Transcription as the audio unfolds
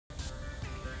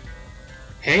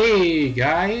Hey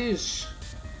guys!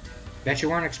 Bet you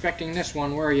weren't expecting this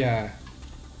one, were ya?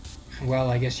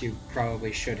 Well, I guess you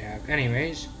probably should have.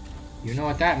 Anyways, you know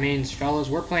what that means, fellas.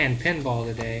 We're playing pinball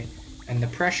today, and the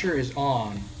pressure is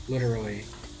on, literally.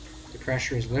 The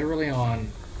pressure is literally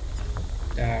on.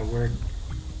 We're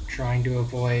trying to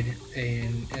avoid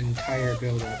an entire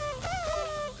buildup,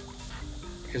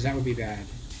 because that would be bad.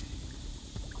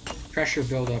 Pressure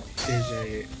buildup is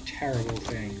a terrible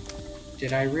thing.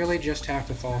 Did I really just have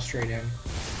to fall straight in?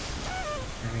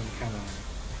 I mean, come on.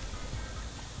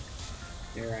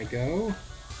 There I go.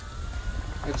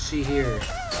 Let's see here.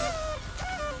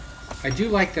 I do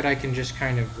like that I can just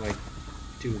kind of, like,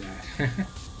 do that.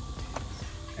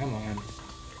 Come on.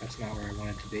 That's not where I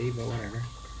want it to be, but whatever.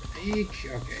 Eek.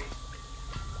 Okay.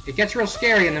 It gets real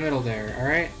scary in the middle there,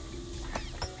 alright?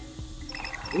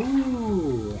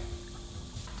 Ooh.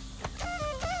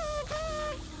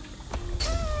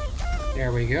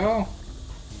 There we go.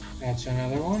 That's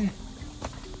another one.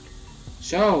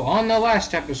 So, on the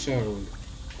last episode,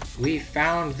 we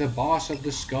found the boss of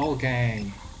the Skull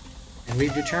Gang. And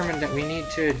we've determined that we need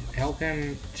to help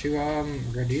him to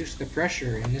reduce the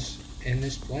pressure in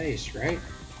this place, right?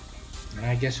 And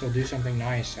I guess he'll do something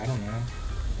nice. I don't know.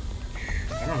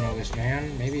 I don't know this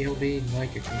man. Maybe he'll be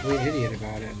like a complete idiot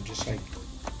about it and just like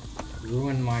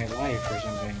ruin my life or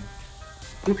something.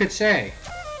 Who could say?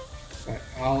 But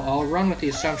I'll run with the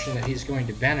assumption that he's going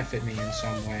to benefit me in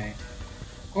some way.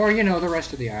 Or, you know, the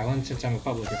rest of the island, since I'm a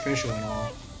public official and all.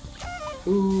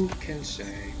 Who can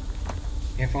say?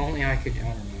 If only I could, I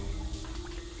don't know.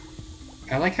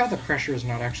 I like how the pressure is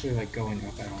not actually, like, going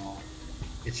up at all.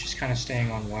 It's just kind of staying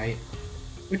on white.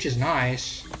 Which is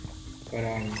nice. But,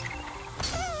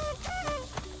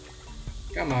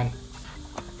 come on.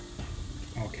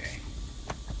 Okay.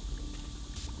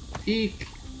 Eek.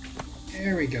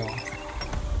 There we go.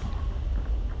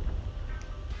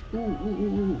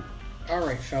 Ooh.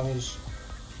 Alright, fellas.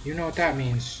 You know what that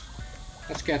means.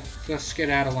 Let's get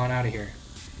Adelon out of here.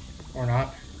 Or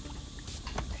not.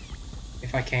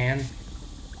 If I can.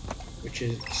 Which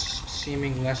is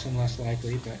seeming less and less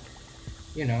likely, but,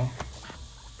 you know.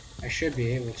 I should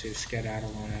be able to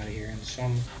skedaddle on out of here in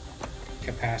some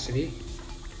capacity.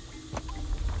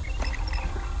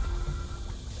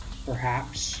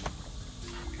 Perhaps.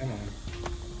 Come on.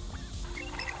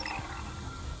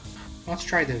 Let's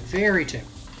try the very tip.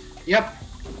 Yep.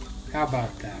 How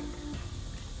about that?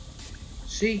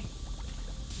 See?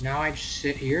 Now I just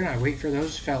sit here and I wait for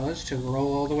those fellas to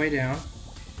roll all the way down.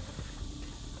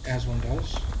 As one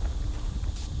does.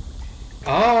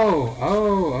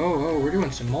 Oh, we're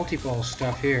doing some multi-ball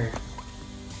stuff here.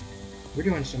 We're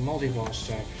doing some multi-ball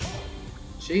stuff.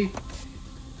 See?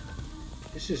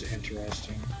 This is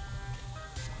interesting.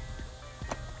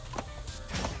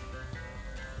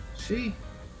 See?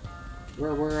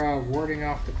 We're warding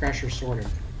off the pressure, sort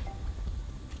of.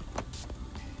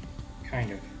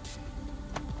 Kind of.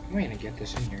 How am I gonna get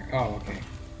this in here? Oh, okay.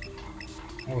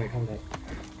 Oh wait, hold up.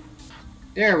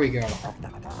 There we go.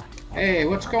 Hey,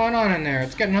 what's going on in there?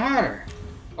 It's getting hotter.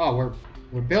 Oh,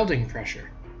 we're building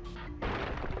pressure.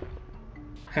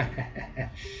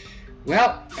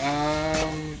 Well,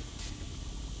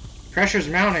 pressure's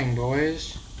mounting,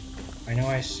 boys. I know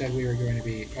I said we were going to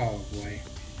be. Oh boy.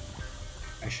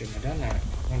 I shouldn't have done that.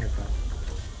 Wonderful.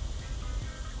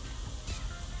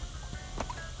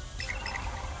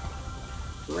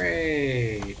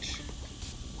 Great.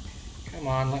 Come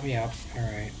on, let me up.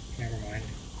 Alright, never mind.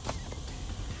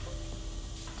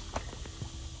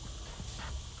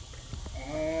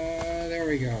 There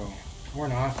we go. Or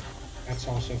not. That's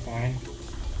also fine.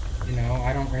 You know,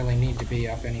 I don't really need to be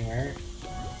up anywhere.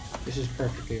 This is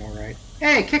perfectly alright.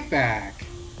 Hey, Kickback!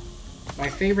 My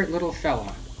favorite little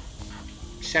fella.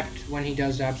 Except when he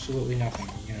does absolutely nothing,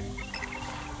 you know.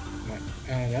 But,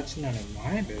 that's none of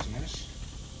my business.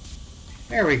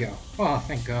 There we go. Oh,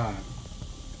 thank God.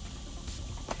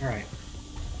 Alright.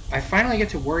 I finally get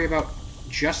to worry about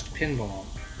just pinball.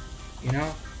 You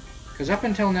know? Because up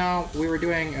until now, we were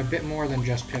doing a bit more than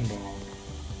just pinball.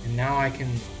 And now I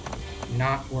can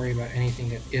not worry about anything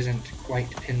that isn't quite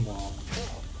pinball.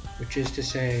 Which is to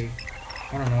say,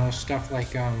 I don't know, stuff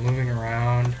like moving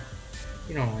around.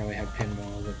 You don't really have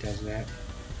pinball that does that.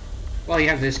 Well, you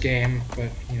have this game, but,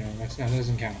 you know, that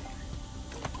doesn't count.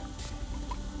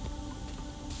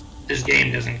 This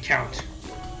game doesn't count.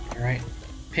 Alright?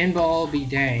 Pinball be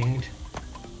danged.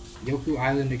 Yoku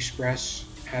Island Express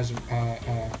has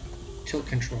tilt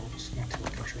controls. Not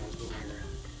tilt controls, but whatever.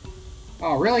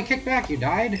 Oh, really? Kickback? You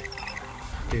died?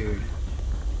 Dude.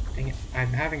 Dang it.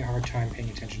 I'm having a hard time paying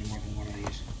attention to more than one of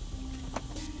these.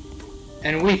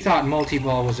 And we thought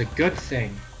multi-ball was a good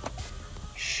thing.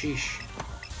 Sheesh.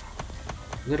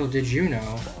 Little did you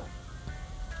know.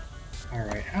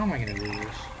 Alright, how am I gonna do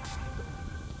this?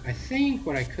 I think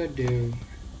what I could do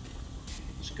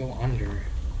is go under.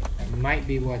 That might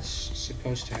be what's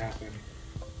supposed to happen.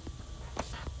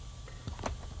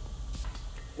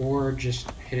 Or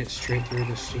just hit it straight through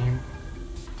the steam.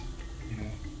 You know,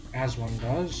 as one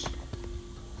does.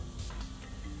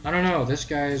 I don't know, this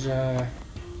guy's, I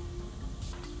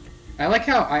like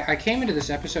how I came into this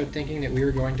episode thinking that we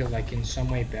were going to, like, in some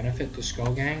way benefit the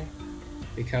Skull Gang.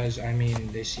 Because, I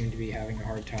mean, they seem to be having a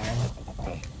hard time.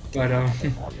 But,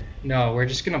 no, we're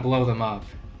just gonna blow them up.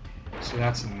 So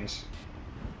that's nice.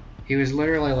 He was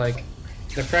literally like,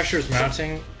 the pressure's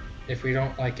mounting. If we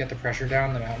don't, like, get the pressure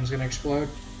down, the mountain's gonna explode.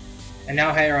 And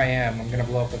now here I am, I'm gonna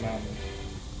blow up the mountain.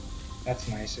 That's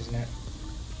nice, isn't it?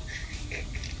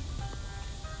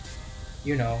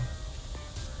 You know.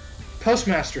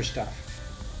 Postmaster stuff.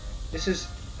 This is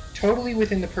totally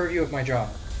within the purview of my job.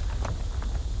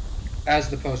 As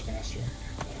the postmaster.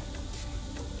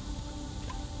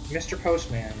 Mr.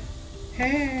 Postman.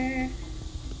 Hey!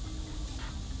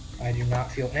 I do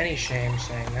not feel any shame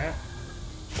saying that.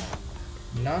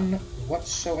 None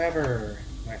whatsoever,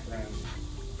 my friend.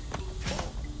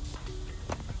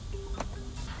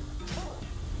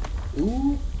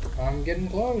 Ooh, I'm getting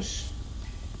close.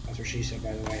 That's what she said,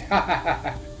 by the way. Ha ha ha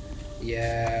ha.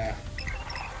 Yeah.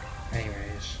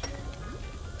 Anyways.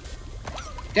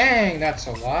 Dang, that's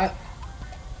a lot.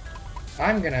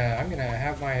 I'm gonna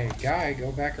have my guy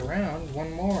go back around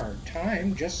one more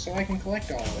time just so I can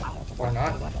collect all of it. Or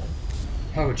not.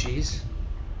 Oh, jeez.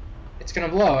 It's gonna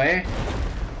blow, eh?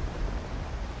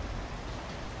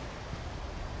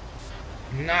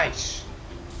 Nice.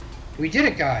 We did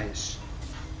it, guys.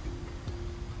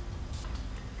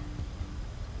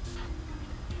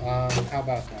 How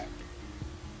about that?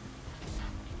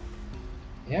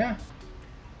 Yeah?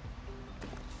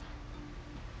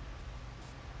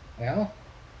 Well?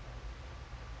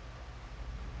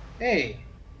 Hey!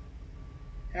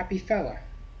 Happy fella.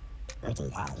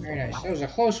 Very nice. That was a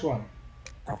close one.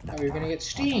 Thought we were gonna get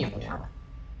steamed.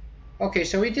 Okay,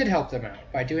 so we did help them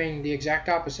out by doing the exact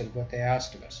opposite of what they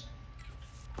asked of us.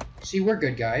 See, we're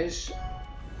good guys.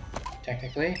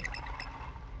 Technically.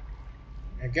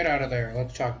 Now get out of there.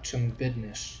 Let's talk some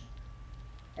business.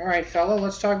 Alright, fella,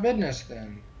 let's talk business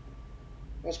then.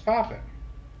 Let's pop it.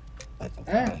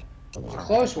 Huh? It was a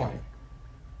close one.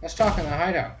 Let's talk in the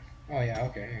hideout. Oh yeah,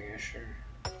 okay, I guess, sure.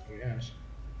 Yes.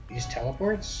 He just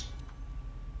teleports?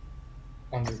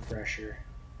 Under pressure.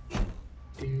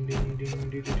 Ding, ding, ding,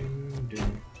 ding, ding,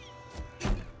 ding.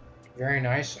 Very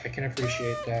nice. I can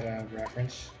appreciate that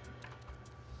reference.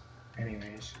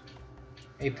 Anyways.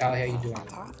 Hey pal, how you doing?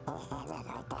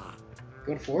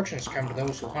 Good fortunes come to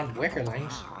those who hunt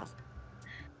wickerlings.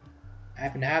 I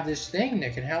happen to have this thing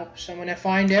that can help someone to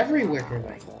find every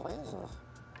wickerling.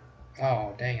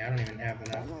 Oh, dang, I don't even have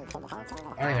enough.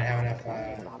 I don't even have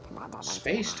enough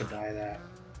space to buy that.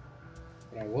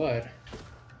 But I would.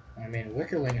 I mean,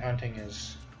 wickerling hunting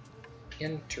is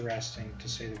interesting, to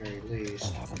say the very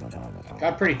least.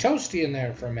 Got pretty toasty in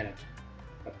there for a minute.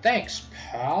 But thanks,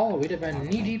 pal. We'd have been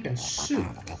knee-deep in soup.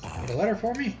 Get a letter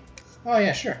for me? Oh,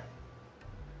 yeah, sure.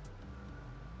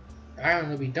 The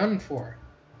island will be done for.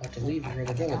 I'll have to leave for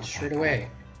the village straight away.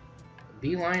 The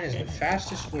beeline is the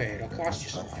fastest way. It'll cost you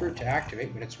some fruit to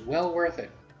activate, but it's well worth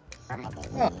it.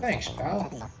 Oh, thanks,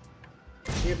 pal.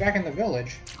 See you back in the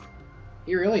village.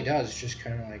 He really does just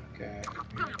kind of like,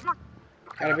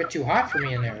 got a bit too hot for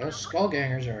me in there. Those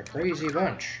skullgangers are a crazy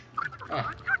bunch.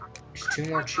 Huh. There's 2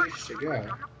 more chiefs to go.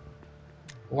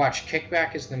 Watch,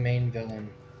 Kickback is the main villain.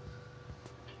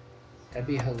 That'd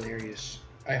be hilarious.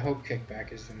 I hope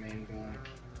Kickback is the main villain.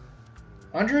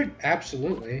 100?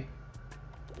 Absolutely.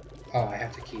 Oh, I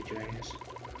have to keep doing this.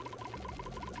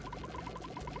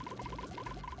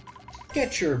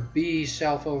 Get your bee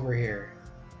self over here.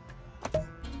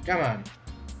 Come on.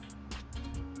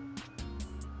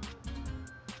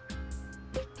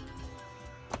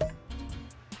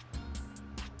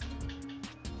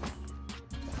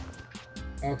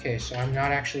 Okay, so I'm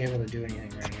not actually able to do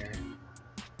anything right here.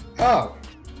 Oh!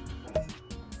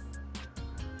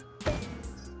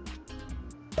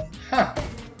 Huh.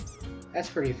 That's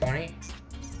pretty funny.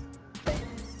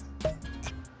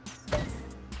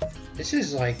 This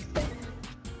is like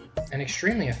an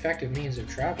extremely effective means of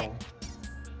travel.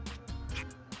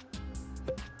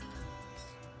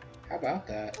 How about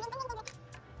that?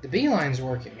 The beeline's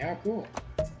working. How cool.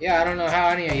 Yeah, I don't know how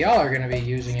any of y'all are going to be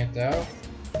using it, though.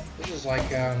 This is like,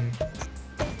 this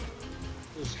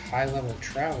is high-level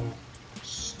travel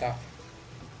stuff.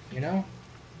 You know?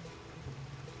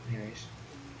 Anyways.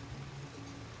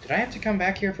 Did I have to come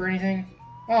back here for anything?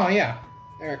 Oh, yeah.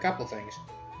 There are a couple things.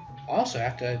 I also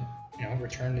have to, you know,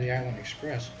 return to the Island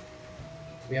Express.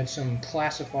 We had some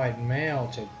classified mail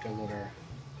to deliver,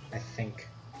 I think.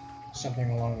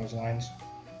 Something along those lines.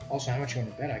 Also, how much you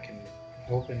want to bet I can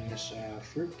open this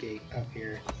fruit gate up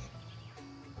here?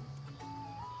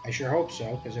 I sure hope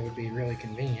so, because it would be really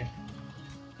convenient.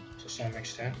 To some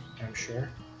extent, I'm sure.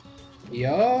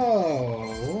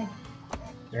 Yo!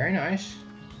 Very nice.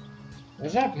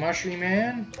 What's up, Mushroom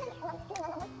Man?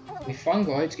 We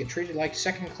fungoids get treated like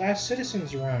second-class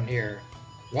citizens around here.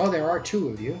 Well, there are two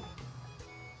of you.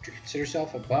 Do you consider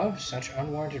yourself above such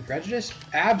unwarranted prejudice?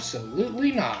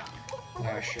 Absolutely not!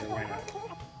 Sure, why not?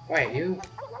 Wait, you?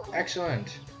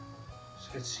 Excellent. So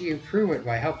let's see you prove it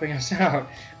by helping us out.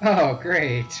 Oh,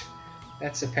 great.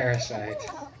 That's a parasite.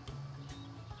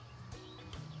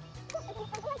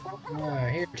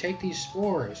 Here, take these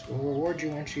spores. We'll reward you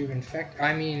once you've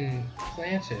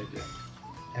planted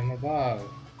them above.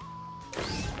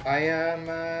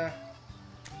 I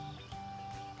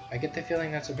get the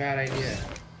feeling that's a bad idea.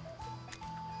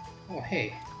 Oh,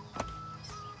 hey.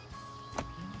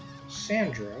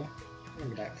 Sandro.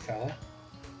 Remember that fella.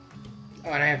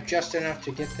 Oh, and I have just enough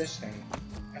to get this thing.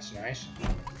 That's nice.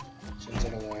 Since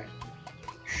it'll,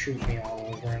 shoot me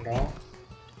all over and all.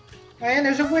 Oh, and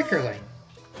there's a wickerling.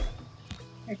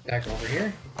 Take that over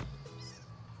here.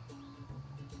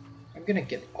 I'm gonna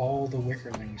get all the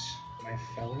wickerlings, my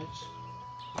fellas.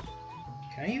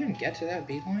 Can I even get to that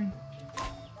beeline?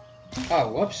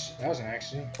 Oh, whoops. That was an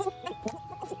accident.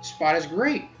 This spot is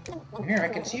great. From here I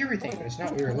can see everything, but it's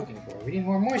not what we were looking for. We need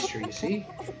more moisture, you see.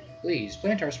 Please,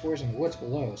 plant our spores in the woods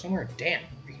below, somewhere damp,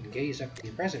 where we can gaze up at the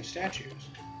impressive statues.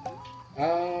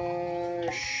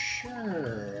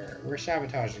 Sure. We're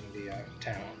sabotaging the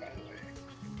town, by the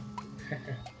way.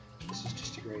 This is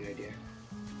just a great idea.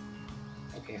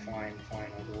 Okay, fine,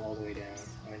 I'll go all the way down.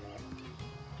 Why not?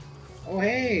 Oh,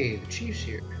 hey, the chief's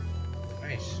here.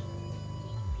 Nice.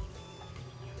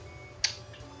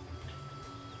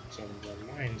 So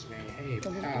reminds me, hey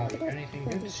pal, anything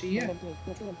good to see ya?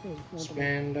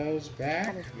 Spando's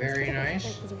back, very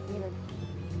nice.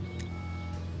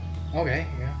 Okay,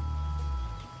 yeah.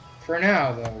 For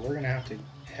now, though, we're gonna have to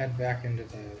head back into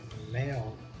the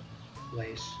mail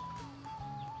place.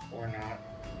 Or not.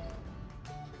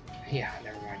 Yeah,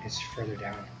 never mind, it's further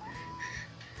down.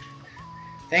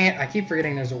 Dang it, I keep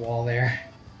forgetting there's a wall there.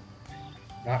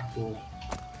 Not cool.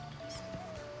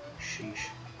 Sheesh.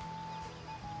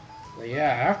 But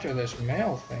yeah, after this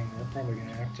mail thing, we're probably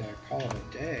gonna have to call it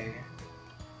a day.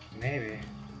 Maybe.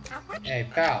 Hey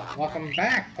pal, welcome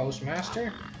back,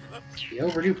 Postmaster. The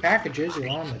overdue packages are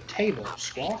on the table,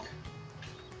 Squawk.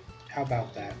 How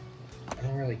about that? I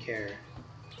don't really care.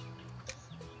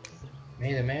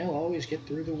 May the mail always get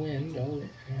through the wind.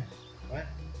 What?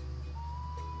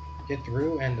 Get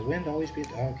through and the wind always be...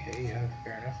 Okay, yeah,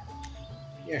 fair enough.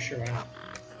 Yeah, sure, why not?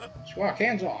 Squawk,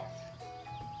 hands off!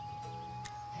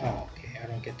 Oh, okay, I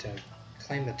don't get to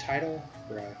claim the title?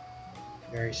 Bruh.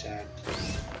 Very sad.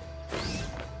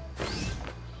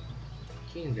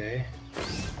 Keen Day.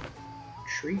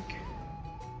 Shriek.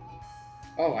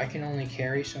 Oh, I can only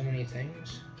carry so many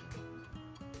things?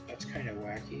 That's kind of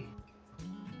wacky.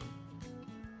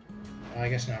 Well, I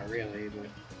guess not really, but...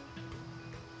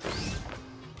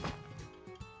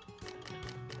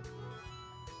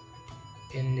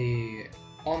 In the...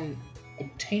 on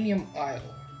Obtanium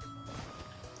Isle.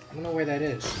 I don't know where that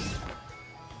is.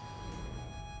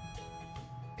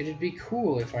 It'd be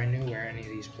cool if I knew where any of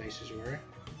these places were.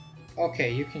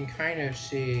 Okay, you can kind of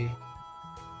see...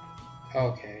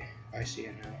 Okay, I see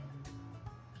it now.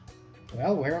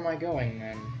 Well, where am I going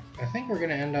then? I think we're going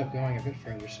to end up going a bit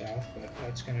further south, but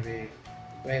that's going to be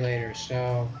way later,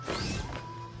 so...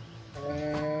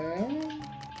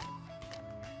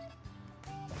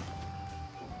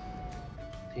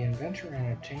 The inventor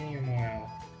on Obtanium Isle.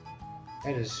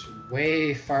 That is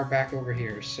way far back over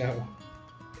here, so...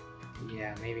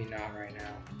 Yeah, maybe not right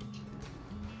now.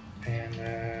 And,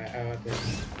 how about this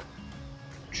one?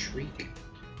 Shriek.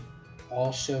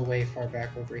 Also way far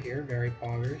back over here, very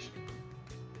poggers.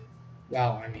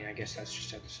 Well, I mean, I guess that's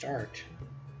just at the start.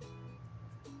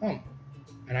 Oh,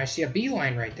 and I see a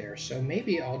beeline right there, so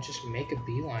maybe I'll just make a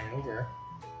beeline over.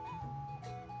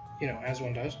 You know, as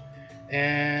one does.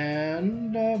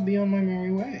 And be on my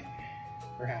merry way.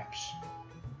 Perhaps.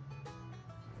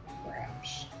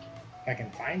 Perhaps. If I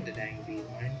can find the dang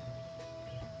beeline.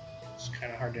 It's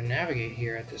kind of hard to navigate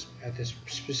here at this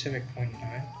specific point in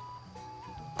time.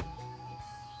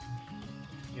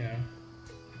 You know.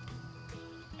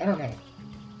 I don't know.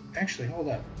 Actually, hold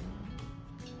up.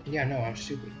 Yeah, no, I'm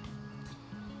stupid.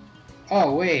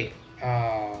 Oh, wait.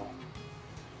 Oh.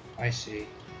 I see.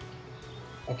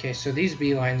 Okay, so these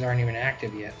beelines aren't even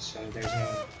active yet, so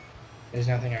there's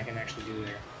nothing I can actually do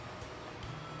there.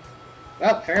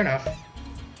 Well, fair enough.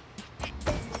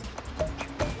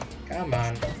 Come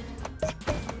on.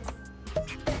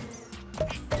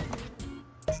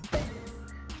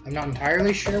 I'm not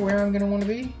entirely sure where I'm going to want to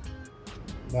be,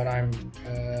 but I'm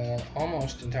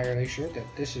almost entirely sure that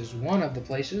this is one of the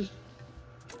places.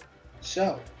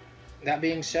 So, that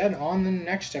being said, on the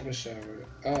next episode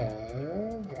of...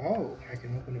 Oh, I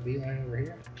can open a beeline over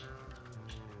here.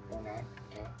 Or not.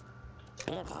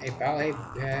 Oh. Hey, pal, hey,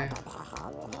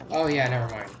 oh, yeah, never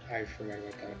mind. I forgot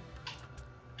about that.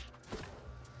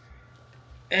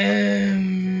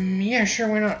 Yeah, sure,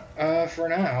 why not? For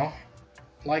now,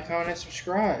 like, comment,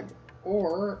 subscribe.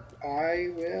 Or I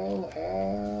will,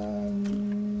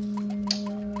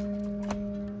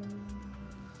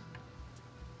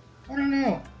 I don't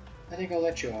know. I think I'll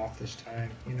let you off this time,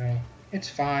 you know. It's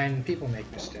fine, people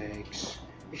make mistakes.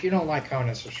 If you don't like, comment,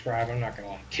 and subscribe, I'm not gonna,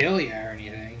 like, kill you or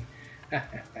anything.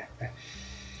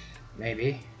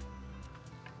 Maybe.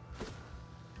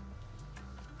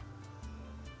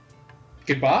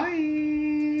 Goodbye!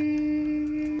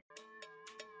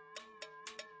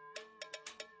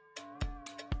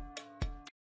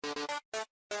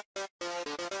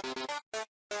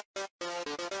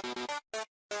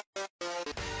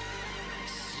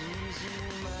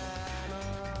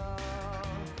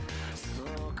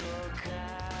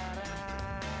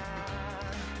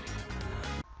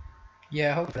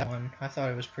 Yeah, I hope that one. I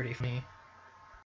thought it was pretty funny.